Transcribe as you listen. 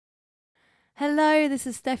Hello, this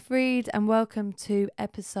is Steph Reed, and welcome to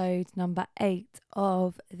episode number 8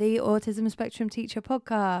 of the Autism Spectrum Teacher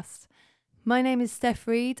podcast. My name is Steph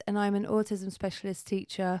Reed, and I'm an autism specialist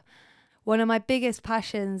teacher. One of my biggest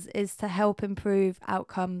passions is to help improve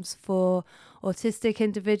outcomes for autistic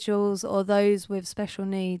individuals or those with special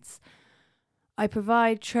needs. I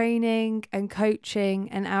provide training and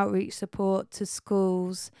coaching and outreach support to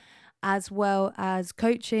schools, as well as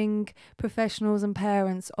coaching professionals and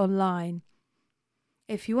parents online.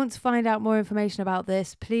 If you want to find out more information about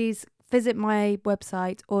this, please visit my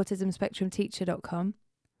website, autismspectrumteacher.com.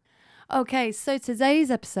 Okay, so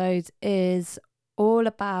today's episode is all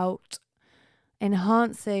about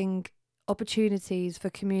enhancing opportunities for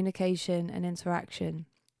communication and interaction.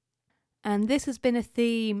 And this has been a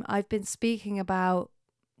theme I've been speaking about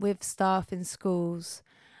with staff in schools.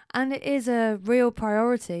 And it is a real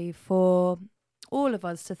priority for all of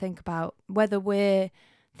us to think about, whether we're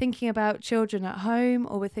thinking about children at home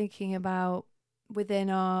or we're thinking about within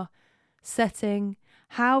our setting.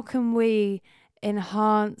 How can we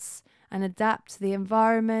enhance and adapt the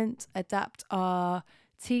environment, adapt our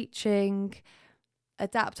teaching,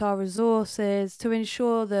 adapt our resources to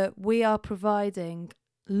ensure that we are providing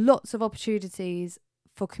lots of opportunities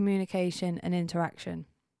for communication and interaction?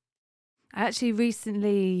 I actually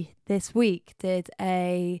recently this week did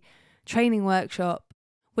a training workshop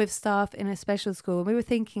with staff in a special school, and we were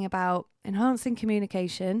thinking about enhancing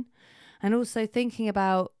communication and also thinking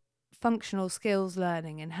about functional skills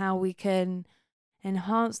learning and how we can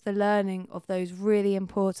enhance the learning of those really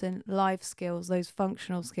important life skills, those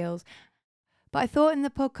functional skills. But I thought in the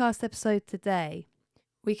podcast episode today,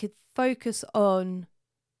 we could focus on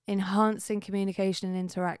enhancing communication and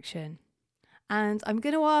interaction. And I'm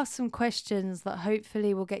going to ask some questions that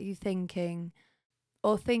hopefully will get you thinking,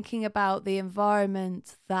 or thinking about the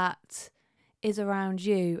environment that is around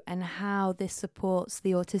you and how this supports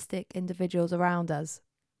the autistic individuals around us.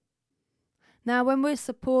 Now, when we're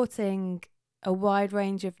supporting a wide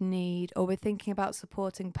range of need, or we're thinking about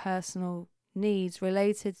supporting personal needs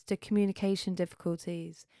related to communication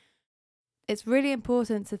difficulties, it's really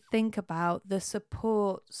important to think about the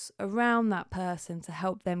supports around that person to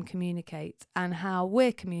help them communicate and how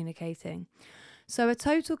we're communicating. So a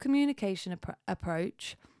total communication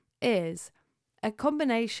approach is a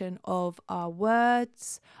combination of our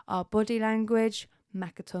words, our body language,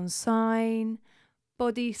 Makaton sign,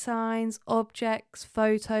 body signs, objects,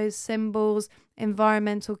 photos, symbols,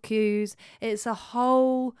 environmental cues. It's a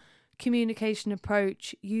whole communication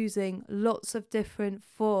approach using lots of different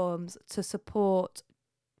forms to support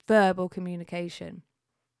verbal communication.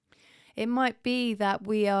 It might be that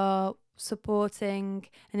we are supporting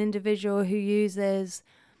an individual who uses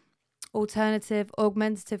alternative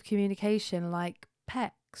augmentative communication like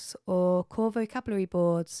PECs or core vocabulary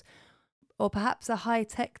boards, or perhaps a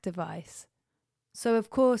high-tech device. So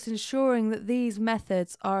of course, ensuring that these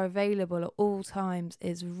methods are available at all times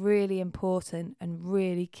is really important and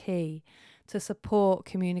really key to support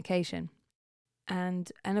communication.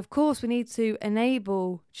 And of course, we need to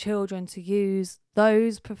enable children to use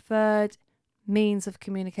those preferred means of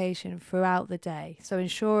communication throughout the day. So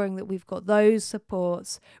ensuring that we've got those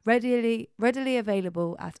supports readily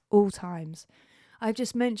available at all times. I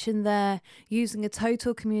just mentioned there using a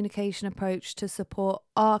total communication approach to support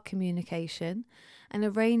our communication and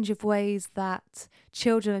a range of ways that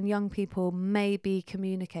children and young people may be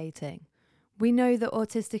communicating. We know that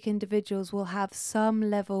autistic individuals will have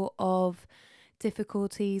some level of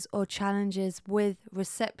difficulties or challenges with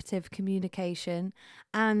receptive communication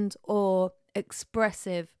and or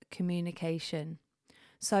expressive communication.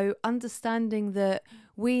 So understanding that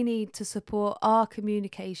we need to support our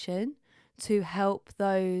communication to help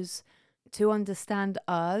those to understand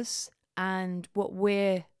us and what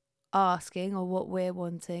we're asking or what we're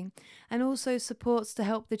wanting, and also supports to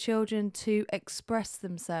help the children to express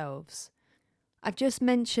themselves. I've just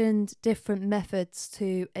mentioned different methods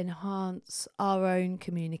to enhance our own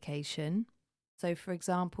communication. So, for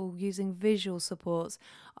example, using visual supports,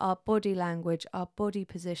 our body language, our body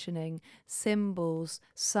positioning, symbols,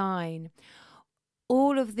 sign.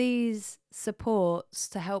 All of these supports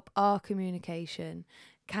to help our communication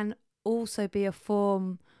can also be a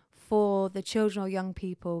form for the children or young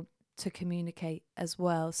people to communicate as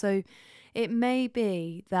well. So it may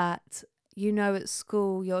be that, at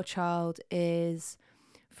school your child is,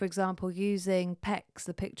 for example, using PECS,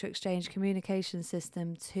 the Picture Exchange Communication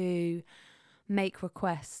System, to make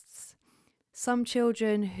requests. Some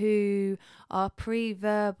children who are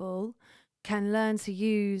pre-verbal can learn to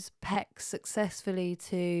use PECS successfully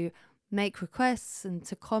to make requests and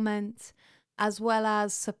to comment. as well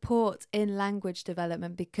as support in language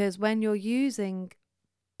development, because when you're using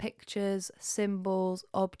pictures, symbols,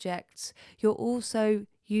 objects, you're also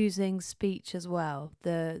using speech as well.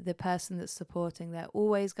 The person that's supporting, they're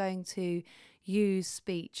always going to use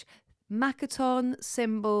speech. Makaton,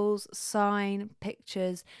 symbols, sign,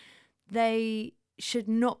 pictures, they should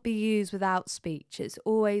not be used without speech. It's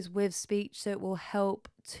always with speech, so it will help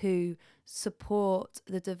to support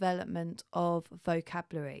the development of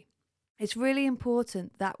vocabulary. It's really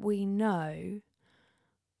important that we know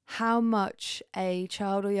how much a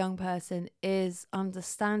child or young person is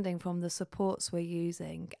understanding from the supports we're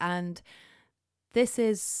using. And this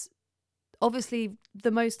is obviously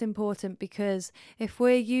the most important, because if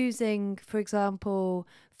we're using, for example,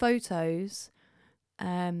 photos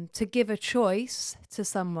to give a choice to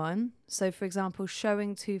someone, so for example,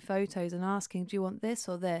 showing 2 photos and asking, do you want this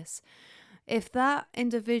or this? If that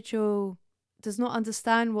individual does not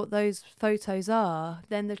understand what those photos are,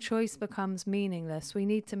 then the choice becomes meaningless. We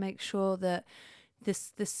need to make sure that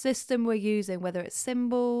the system we're using, whether it's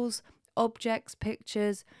symbols, objects,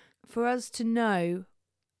 pictures, for us to know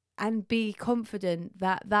and be confident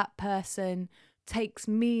that that person takes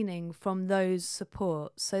meaning from those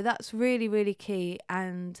supports. So that's really, really key.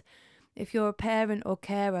 And if you're a parent or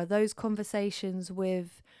carer, those conversations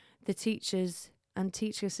with the teachers and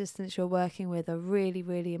teacher assistants you're working with are really,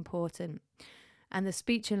 really important. And the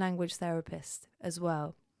speech and language therapist as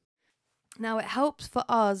well. Now, it helps for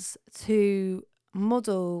us to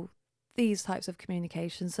model these types of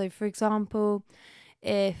communication. So, for example,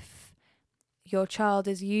 if your child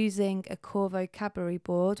is using a core vocabulary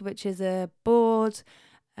board, which is a board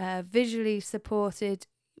visually supported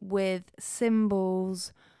with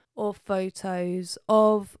symbols or photos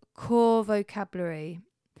of core vocabulary.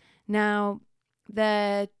 Now,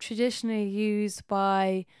 they're traditionally used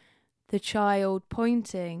by the child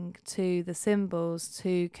pointing to the symbols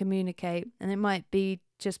to communicate, and it might be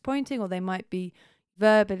just pointing, or they might be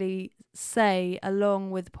verbally say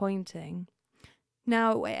along with pointing.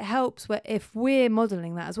 Now, it helps if we're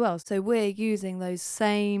modelling that as well. So we're using those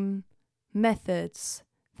same methods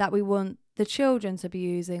that we want the children to be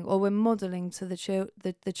using, or we're modelling to the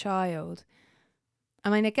child. I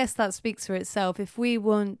mean, I guess that speaks for itself. If we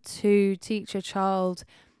want to teach a child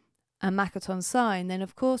a Makaton sign, then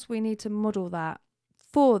of course we need to model that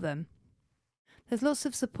for them. There's lots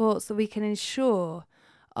of supports that we can ensure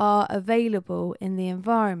are available in the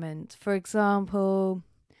environment. For example,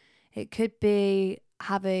 it could be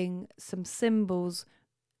having some symbols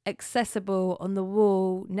accessible on the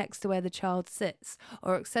wall next to where the child sits,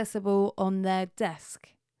 or accessible on their desk.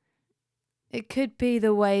 It could be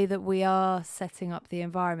the way that we are setting up the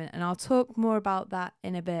environment, and I'll talk more about that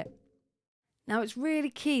in a bit. Now, it's really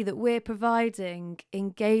key that we're providing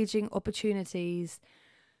engaging opportunities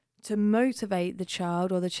to motivate the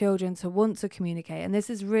child or the children to want to communicate, and this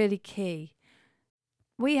is really key.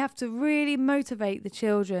 We have to really motivate the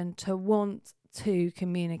children to want to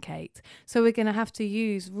communicate. So we're going to have to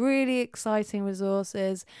use really exciting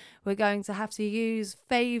resources. We're going to have to use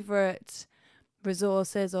favourite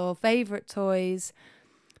resources or favourite toys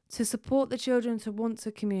to support the children to want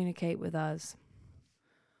to communicate with us.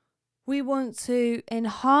 We want to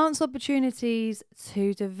enhance opportunities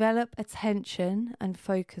to develop attention and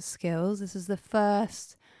focus skills. This is the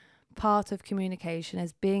first part of communication,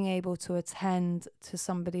 is being able to attend to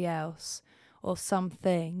somebody else or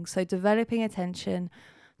something. So developing attention,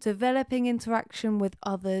 developing interaction with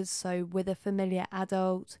others, so with a familiar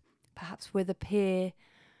adult, perhaps with a peer,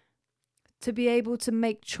 to be able to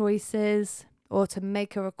make choices or to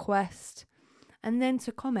make a request, and then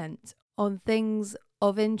to comment on things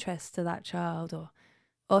of interest to that child,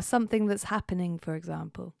 or something that's happening, for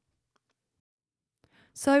example.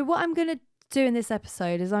 So what I'm going to do in this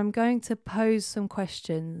episode is I'm going to pose some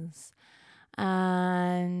questions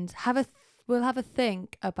and we'll have a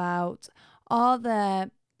think about, are there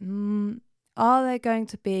going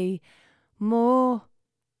to be more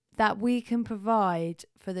that we can provide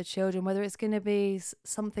for the children, whether it's going to be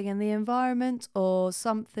something in the environment or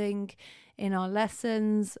something in our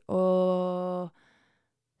lessons or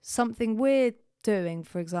something we're doing,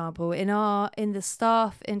 for example, in the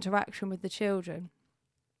staff interaction with the children.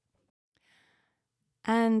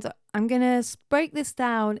 And I'm going to break this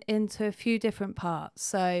down into a few different parts.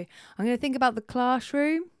 So I'm going to think about the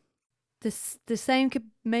classroom. The same could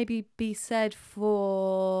maybe be said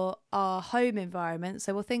for our home environment.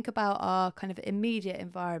 So we'll think about our kind of immediate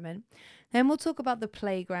environment. Then we'll talk about the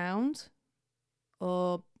playground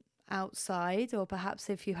or outside, or perhaps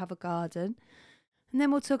if you have a garden. And then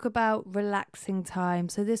we'll talk about relaxing time.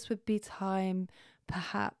 So this would be time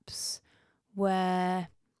perhaps where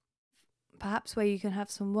perhaps where you can have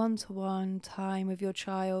some one-to-one time with your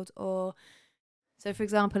child. Or so, for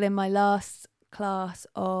example, in my last class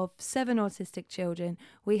of 7 autistic children,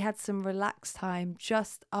 we had some relaxed time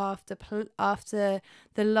just after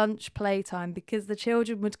the lunch playtime, because the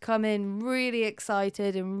children would come in really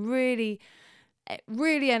excited and really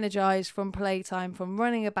energized from playtime, from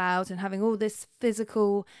running about and having all this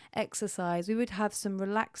physical exercise. We would have some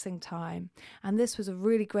relaxing time, and this was a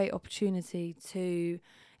really great opportunity to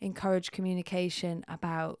encourage communication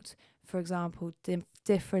about, for example,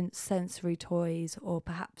 different sensory toys, or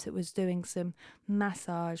perhaps it was doing some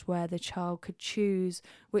massage where the child could choose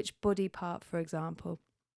which body part, for example.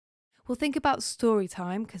 We'll think about story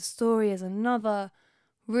time, because story is another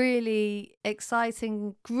really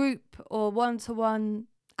exciting group or one-to-one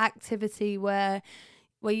activity where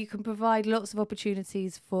you can provide lots of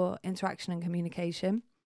opportunities for interaction and communication.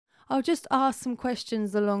 I'll just ask some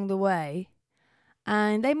questions along the way,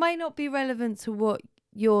 and they might not be relevant to what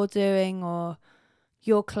you're doing or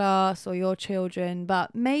your class or your children,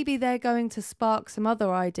 but maybe they're going to spark some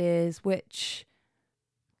other ideas which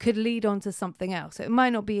could lead on to something else. It might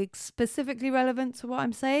not be specifically relevant to what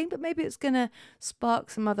I'm saying, but maybe it's going to spark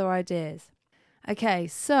some other ideas. Okay,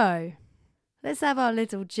 so let's have our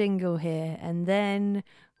little jingle here, and then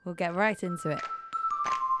we'll get right into it.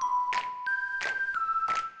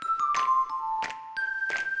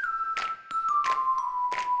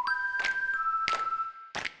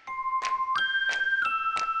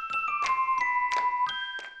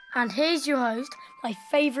 And here's your host, my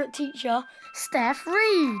favourite teacher, Steph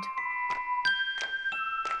Reed.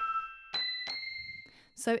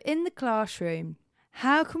 So in the classroom,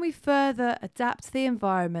 how can we further adapt the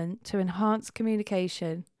environment to enhance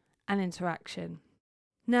communication and interaction?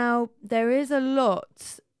 Now, there is a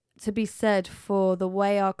lot to be said for the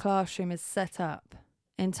way our classroom is set up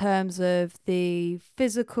in terms of the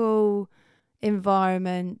physical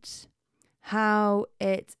environment, how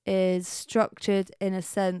it is structured in a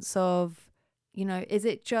sense of, is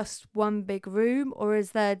it just one big room, or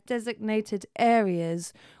is there designated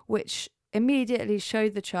areas which immediately show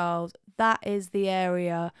the child that is the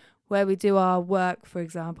area where we do our work, for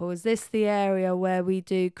example? Is this the area where we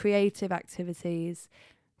do creative activities?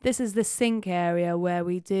 This is the sink area where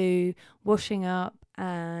we do washing up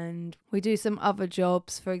and we do some other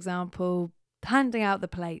jobs, for example, handing out the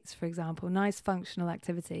plates, for example, nice functional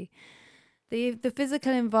activity. The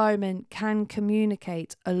physical environment can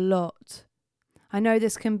communicate a lot. I know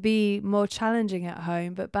this can be more challenging at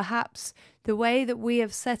home, but perhaps the way that we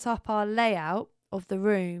have set up our layout of the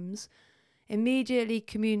rooms immediately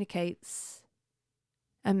communicates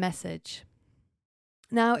a message.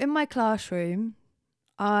 Now, in my classroom,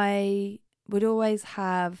 I would always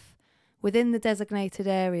have, within the designated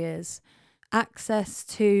areas, access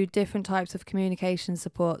to different types of communication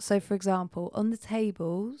support. So, for example, on the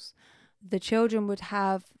tables, the children would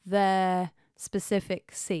have their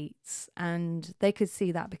specific seats, and they could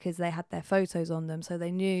see that because they had their photos on them. So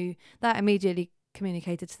they knew that immediately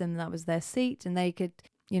communicated to them that was their seat, and they could,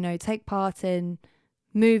 take part in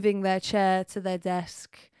moving their chair to their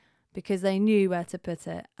desk because they knew where to put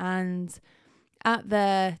it. And at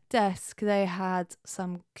their desk, they had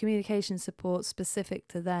some communication support specific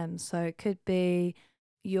to them. So it could be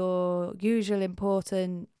your usual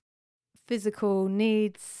important physical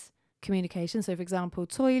needs communication. So, for example,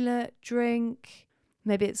 toilet, drink,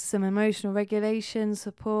 maybe it's some emotional regulation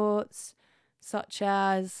supports, such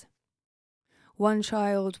as one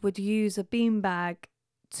child would use a beanbag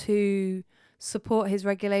to support his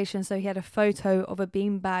regulation. So he had a photo of a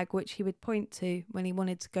beanbag which he would point to when he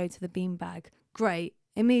wanted to go to the beanbag. Great.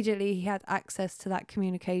 Immediately he had access to that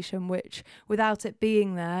communication, which without it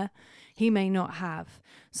being there, he may not have.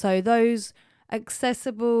 So those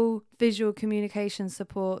accessible visual communication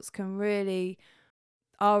supports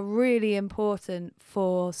are really important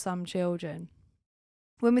for some children.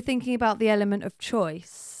 When we're thinking about the element of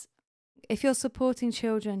choice, if you're supporting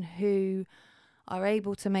children who are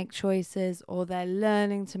able to make choices or they're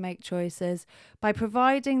learning to make choices, by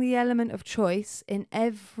providing the element of choice in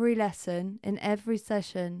every lesson, in every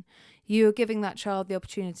session, you're giving that child the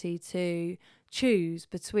opportunity to choose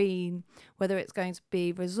between whether it's going to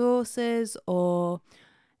be resources or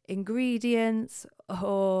ingredients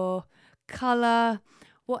or colour.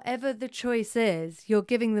 Whatever the choice is, you're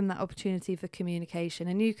giving them that opportunity for communication.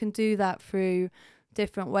 And you can do that through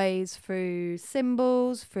different ways, through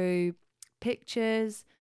symbols, through pictures.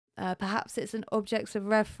 Perhaps it's an objects of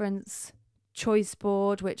reference choice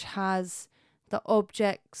board, which has the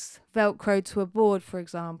objects velcroed to a board, for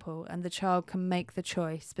example, and the child can make the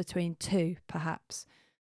choice between two, perhaps.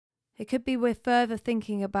 It could be we're further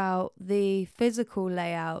thinking about the physical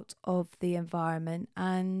layout of the environment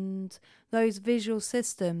and those visual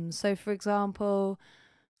systems. So, for example,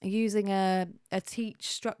 using a teach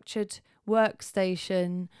structured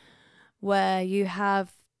workstation where you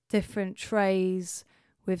have different trays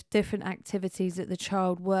with different activities that the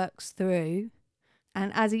child works through.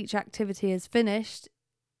 And as each activity is finished,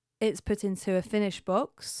 it's put into a finish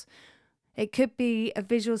box. It could be a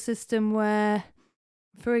visual system where,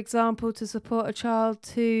 for example, to support a child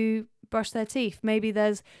to brush their teeth, maybe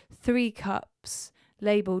there's 3 cups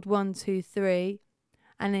labelled 1, 2, 3,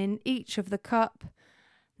 and in each of the cup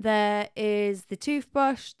there is the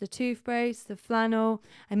toothbrush, the toothpaste, the flannel,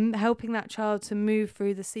 and helping that child to move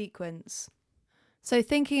through the sequence. So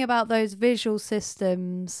thinking about those visual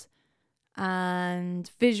systems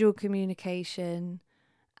and visual communication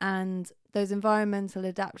and those environmental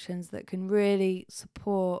adaptations that can really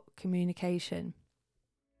support communication.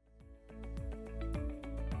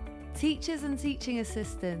 Teachers and teaching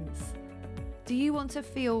assistants, do you want to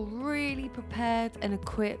feel really prepared and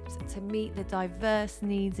equipped to meet the diverse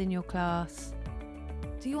needs in your class?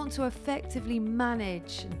 Do you want to effectively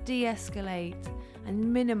manage, de-escalate,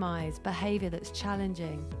 and minimize behavior that's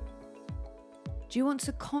challenging? Do you want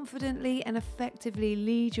to confidently and effectively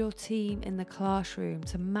lead your team in the classroom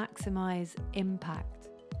to maximize impact?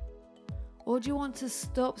 Or do you want to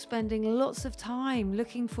stop spending lots of time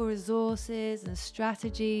looking for resources and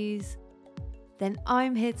strategies? Then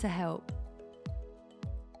I'm here to help.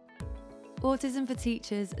 Autism for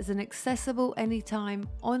Teachers is an accessible anytime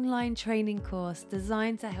online training course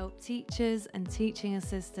designed to help teachers and teaching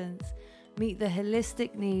assistants meet the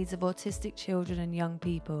holistic needs of autistic children and young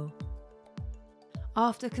people.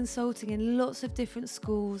 After consulting in lots of different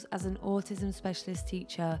schools as an autism specialist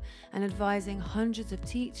teacher and advising hundreds of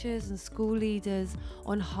teachers and school leaders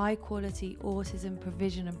on high quality autism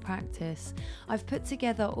provision and practice, I've put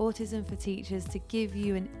together Autism for Teachers to give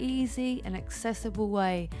you an easy and accessible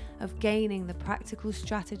way of gaining the practical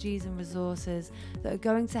strategies and resources that are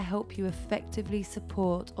going to help you effectively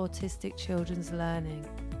support autistic children's learning.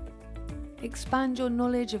 Expand your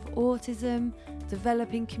knowledge of autism,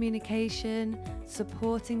 developing communication,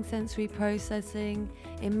 supporting sensory processing,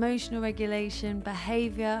 emotional regulation,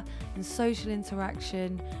 behaviour and social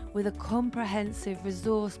interaction with a comprehensive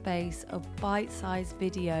resource base of bite-sized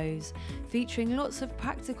videos featuring lots of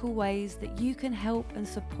practical ways that you can help and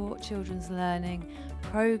support children's learning,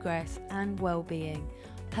 progress and well-being.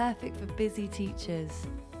 Perfect for busy teachers.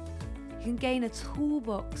 You can gain a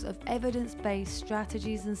toolbox of evidence-based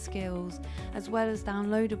strategies and skills, as well as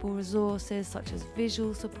downloadable resources such as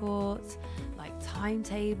visual supports, like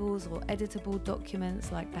timetables or editable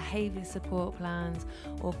documents like behaviour support plans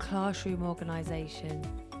or classroom organisation.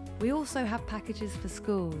 We also have packages for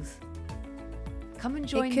schools. Come and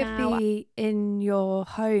join now. It could be in your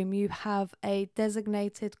home you have a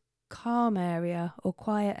designated calm area or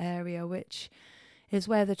quiet area, which is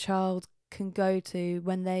where the child can go to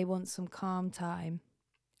when they want some calm time,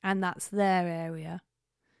 and that's their area.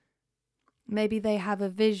 Maybe they have a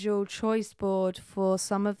visual choice board for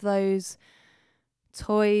some of those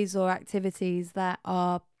toys or activities that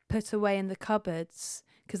are put away in the cupboards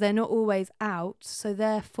because they're not always out, so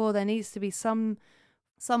therefore there needs to be some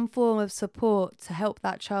form of support to help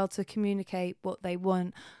that child to communicate what they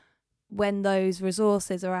want when those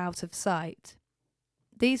resources are out of sight.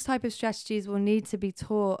 These type of strategies will need to be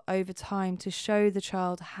taught over time to show the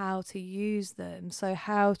child how to use them. So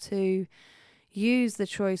how to use the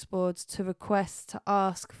choice boards to request to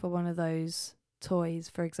ask for one of those toys,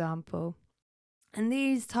 for example. And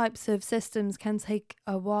these types of systems can take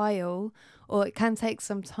a while, or it can take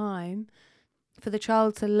some time for the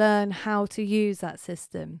child to learn how to use that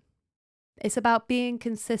system. It's about being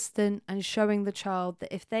consistent and showing the child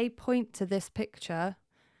that if they point to this picture,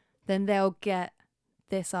 then they'll get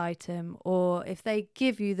this item, or if they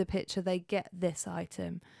give you the picture, they get this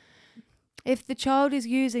item. If the child is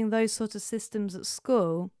using those sort of systems at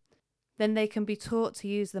school, then they can be taught to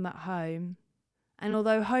use them at home. And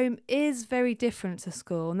although home is very different to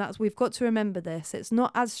school, and we've got to remember this, it's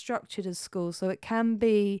not as structured as school, so it can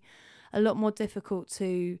be a lot more difficult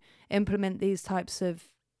to implement these types of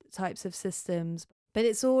systems. But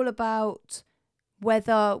it's all about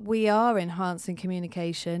whether we are enhancing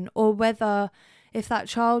communication, or whether if that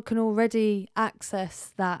child can already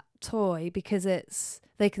access that toy because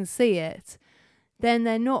they can see it, then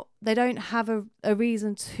they don't have a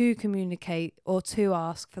reason to communicate or to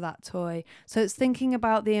ask for that toy. So it's thinking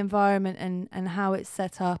about the environment and how it's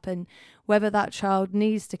set up and whether that child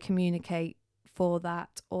needs to communicate for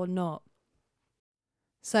that or not.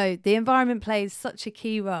 So the environment plays such a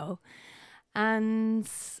key role. And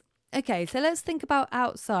Okay, so let's think about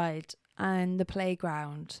outside and the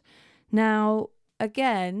playground. Now,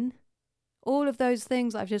 again, all of those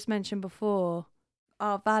things I've just mentioned before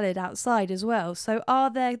are valid outside as well. So are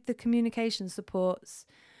there the communication supports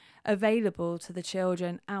available to the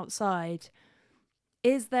children outside?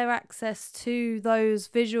 Is there access to those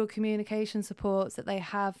visual communication supports that they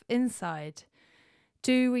have inside?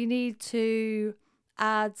 Do we need to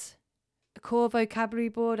add a core vocabulary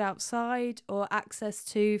board outside or access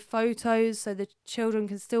to photos so the children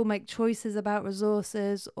can still make choices about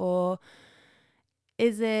resources? Or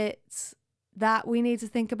is it that we need to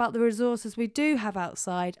think about the resources we do have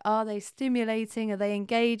outside? Are they stimulating? Are they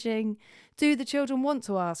engaging? Do the children want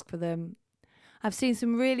to ask for them? I've seen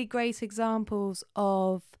some really great examples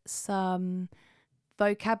of some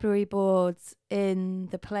vocabulary boards in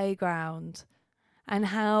the playground and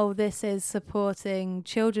how this is supporting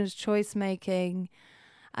children's choice making,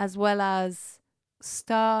 as well as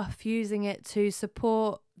staff using it to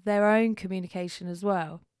support their own communication as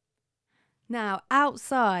well. Now,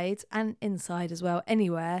 outside and inside as well,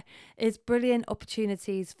 anywhere, is brilliant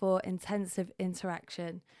opportunities for intensive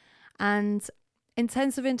interaction. And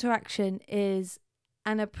intensive interaction is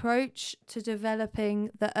an approach to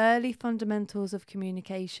developing the early fundamentals of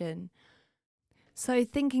communication. So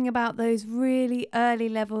thinking about those really early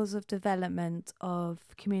levels of development of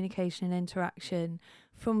communication and interaction,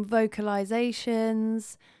 from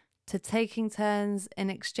vocalizations to taking turns in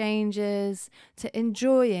exchanges, to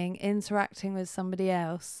enjoying interacting with somebody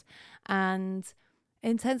else. And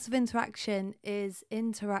intensive interaction is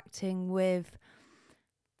interacting with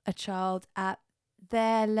a child at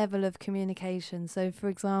their level of communication. So, for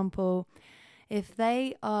example, if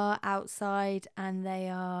they are outside and they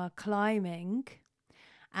are climbing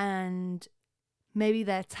and maybe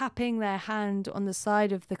they're tapping their hand on the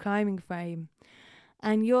side of the climbing frame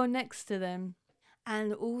and you're next to them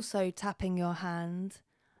and also tapping your hand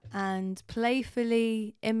and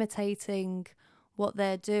playfully imitating what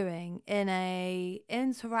they're doing in a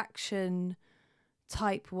interaction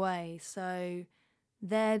type way. So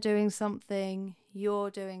they're doing something, you're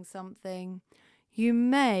doing something. You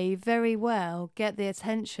may very well get the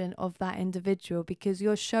attention of that individual because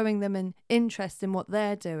you're showing them an interest in what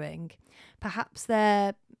they're doing. Perhaps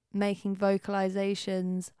they're making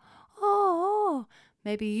vocalizations. Oh,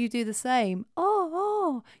 maybe you do the same.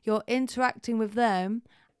 Oh, you're interacting with them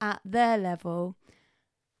at their level.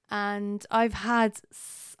 And I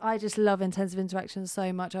just love intensive interaction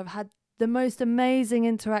so much. I've had the most amazing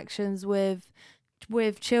interactions with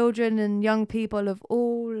children and young people of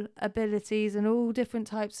all abilities and all different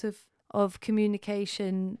types of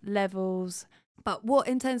communication levels. But what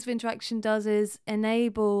intensive interaction does is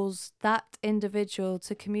enables that individual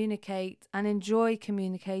to communicate and enjoy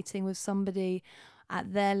communicating with somebody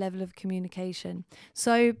at their level of communication.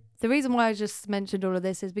 So the reason why I just mentioned all of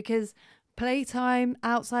this is because playtime,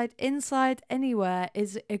 outside, inside, anywhere,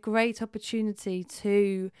 is a great opportunity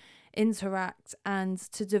to interact and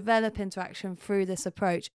to develop interaction through this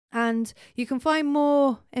approach. And you can find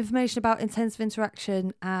more information about intensive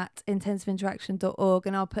interaction at intensivinteraction.org,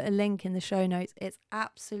 and I'll put a link in the show notes. It's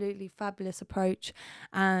absolutely fabulous approach,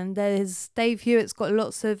 and there's Dave Hewitt's got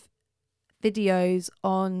lots of videos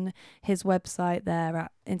on his website there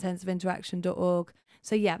at intensivinteraction.org.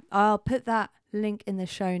 So yeah, I'll put that link in the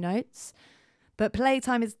show notes. But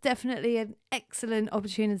playtime is definitely an excellent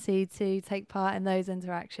opportunity to take part in those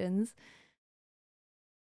interactions.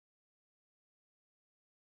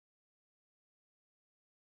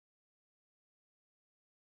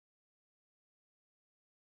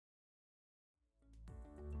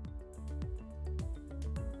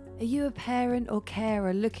 Are you a parent or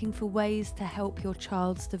carer looking for ways to help your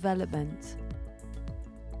child's development?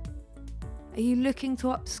 Are you looking to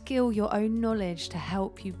upskill your own knowledge to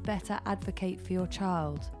help you better advocate for your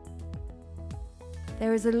child?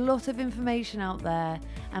 There is a lot of information out there,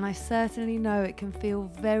 and I certainly know it can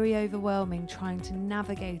feel very overwhelming trying to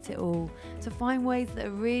navigate it all to find ways that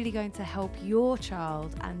are really going to help your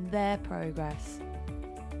child and their progress.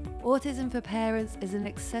 Autism for Parents is an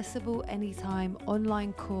accessible anytime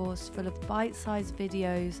online course full of bite-sized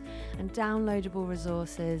videos and downloadable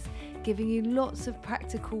resources, giving you lots of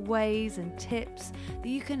practical ways and tips that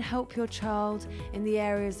you can help your child in the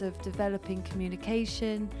areas of developing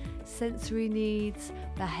communication, sensory needs,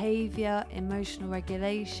 behaviour, emotional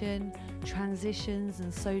regulation, transitions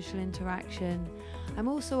and social interaction. I'm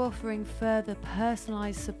also offering further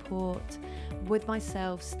personalised support with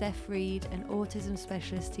myself, Steph Reed, an autism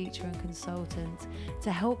specialist teacher and consultant, to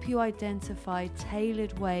help you identify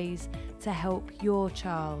tailored ways to help your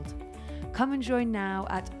child. Come and join now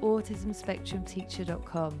at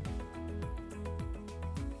autismspectrumteacher.com.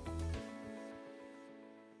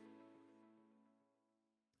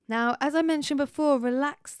 Now, as I mentioned before,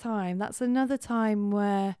 relax time, that's another time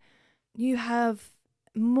where you have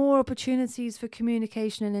more opportunities for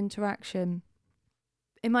communication and interaction.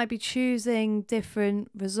 It might be choosing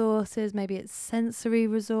different resources, maybe it's sensory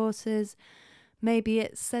resources, maybe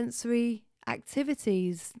it's sensory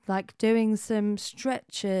activities like doing some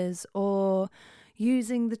stretches or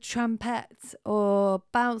using the trumpet or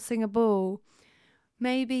bouncing a ball.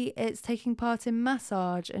 Maybe it's taking part in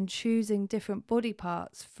massage and choosing different body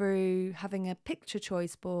parts through having a picture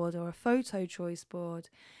choice board or a photo choice board.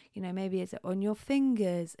 Maybe is it on your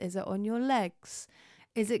fingers? Is it on your legs?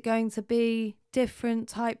 Is it going to be different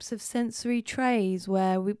types of sensory trays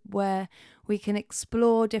where we can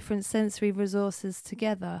explore different sensory resources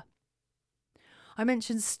together? I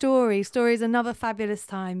mentioned story. Story is another fabulous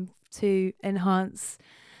time to enhance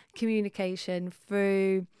communication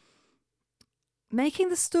through making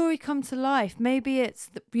the story come to life. Maybe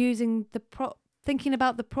it's using the thinking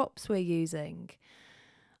about the props we're using.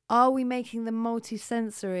 Are we making them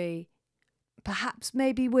multi-sensory? Perhaps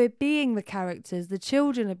maybe we're being the characters, the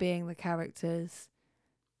children are being the characters.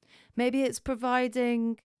 Maybe it's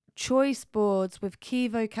providing choice boards with key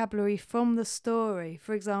vocabulary from the story.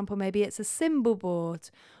 For example, maybe it's a symbol board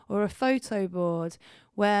or a photo board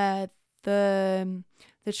where the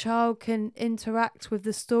child can interact with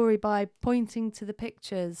the story by pointing to the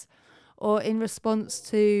pictures or in response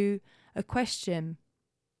to a question.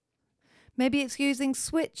 Maybe it's using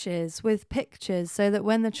switches with pictures so that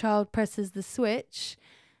when the child presses the switch,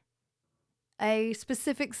 a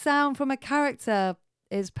specific sound from a character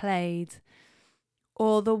is played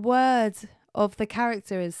or the word of the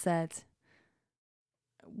character is said.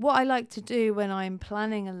 What I like to do when I'm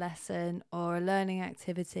planning a lesson or a learning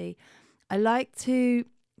activity, I like to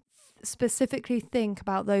specifically think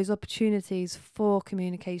about those opportunities for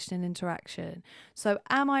communication and interaction. So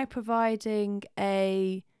am I providing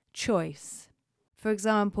a choice? For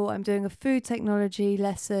example, I'm doing a food technology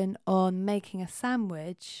lesson on making a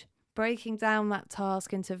sandwich, breaking down that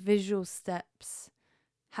task into visual steps,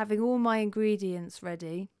 having all my ingredients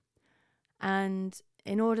ready, and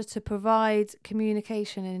in order to provide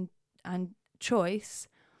communication and choice,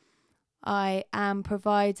 I am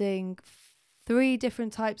providing 3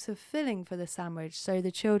 different types of filling for the sandwich so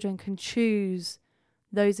the children can choose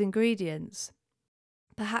those ingredients.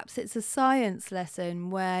 Perhaps it's a science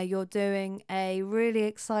lesson where you're doing a really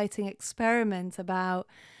exciting experiment about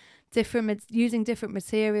using different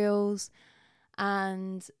materials,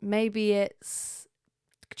 and maybe it's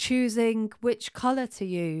choosing which colour to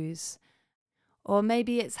use, or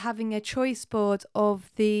maybe it's having a choice board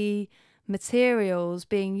of the materials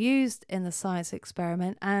being used in the science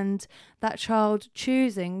experiment and that child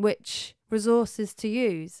choosing which resources to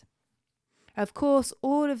use. Of course,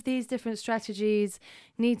 all of these different strategies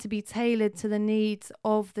need to be tailored to the needs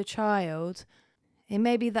of the child. It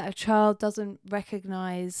may be that a child doesn't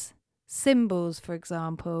recognize symbols, for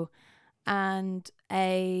example, and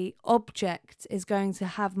a object is going to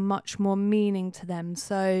have much more meaning to them.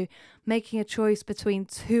 So making a choice between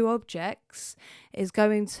 2 objects is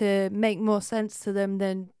going to make more sense to them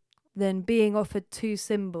than being offered 2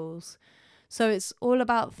 symbols. So it's all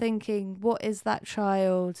about thinking, what is that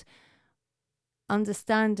child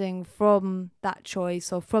understanding from that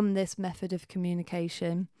choice or from this method of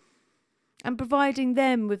communication, and providing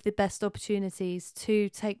them with the best opportunities to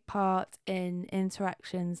take part in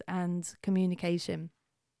interactions and communication.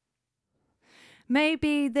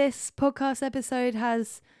 Maybe this podcast episode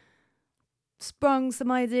has sprung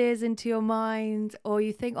some ideas into your mind, or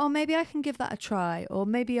you think, oh, maybe I can give that a try, or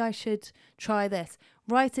maybe I should try this.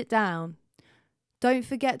 Write it down. Don't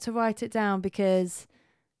forget to write it down, because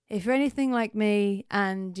if you're anything like me,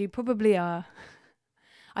 and you probably are,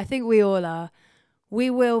 I think we all are, we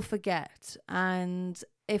will forget. And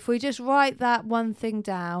if we just write that one thing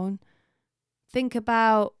down, think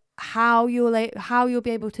about how you'll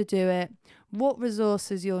be able to do it, what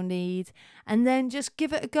resources you'll need, and then just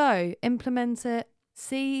give it a go, implement it,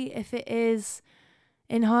 see if it is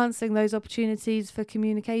enhancing those opportunities for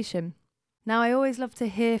communication. Now, I always love to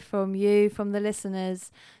hear from you, from the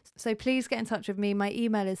listeners, so please get in touch with me. My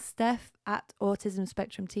email is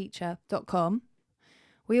steph@autismspectrumteacher.com.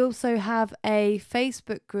 We also have a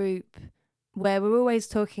Facebook group where we're always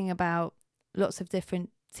talking about lots of different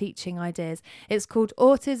teaching ideas. It's called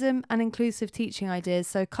Autism and Inclusive Teaching Ideas.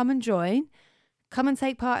 So come and join. Come and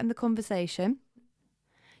take part in the conversation.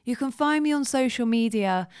 You can find me on social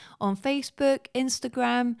media on Facebook,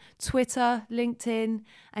 Instagram, Twitter, LinkedIn,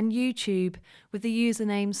 and YouTube with the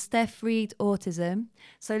username Steph Reed Autism.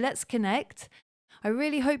 So let's connect. I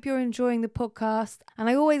really hope you're enjoying the podcast, and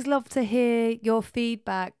I always love to hear your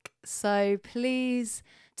feedback. So please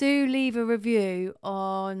do leave a review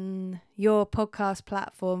on your podcast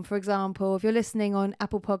platform. For example, if you're listening on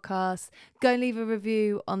Apple Podcasts, go and leave a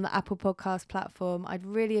review on the Apple Podcast platform. I'd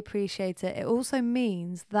really appreciate it. It also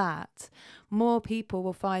means that more people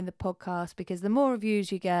will find the podcast, because the more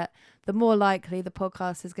reviews you get, the more likely the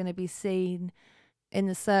podcast is going to be seen in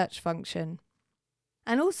the search function.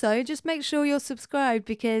 And also, just make sure you're subscribed,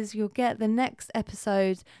 because you'll get the next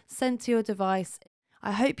episode sent to your device.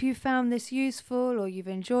 I hope you found this useful, or you've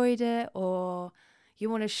enjoyed it, or you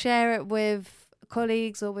want to share it with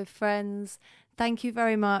colleagues or with friends. Thank you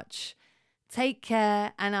very much. Take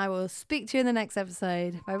care, and I will speak to you in the next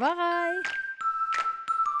episode. Bye-bye.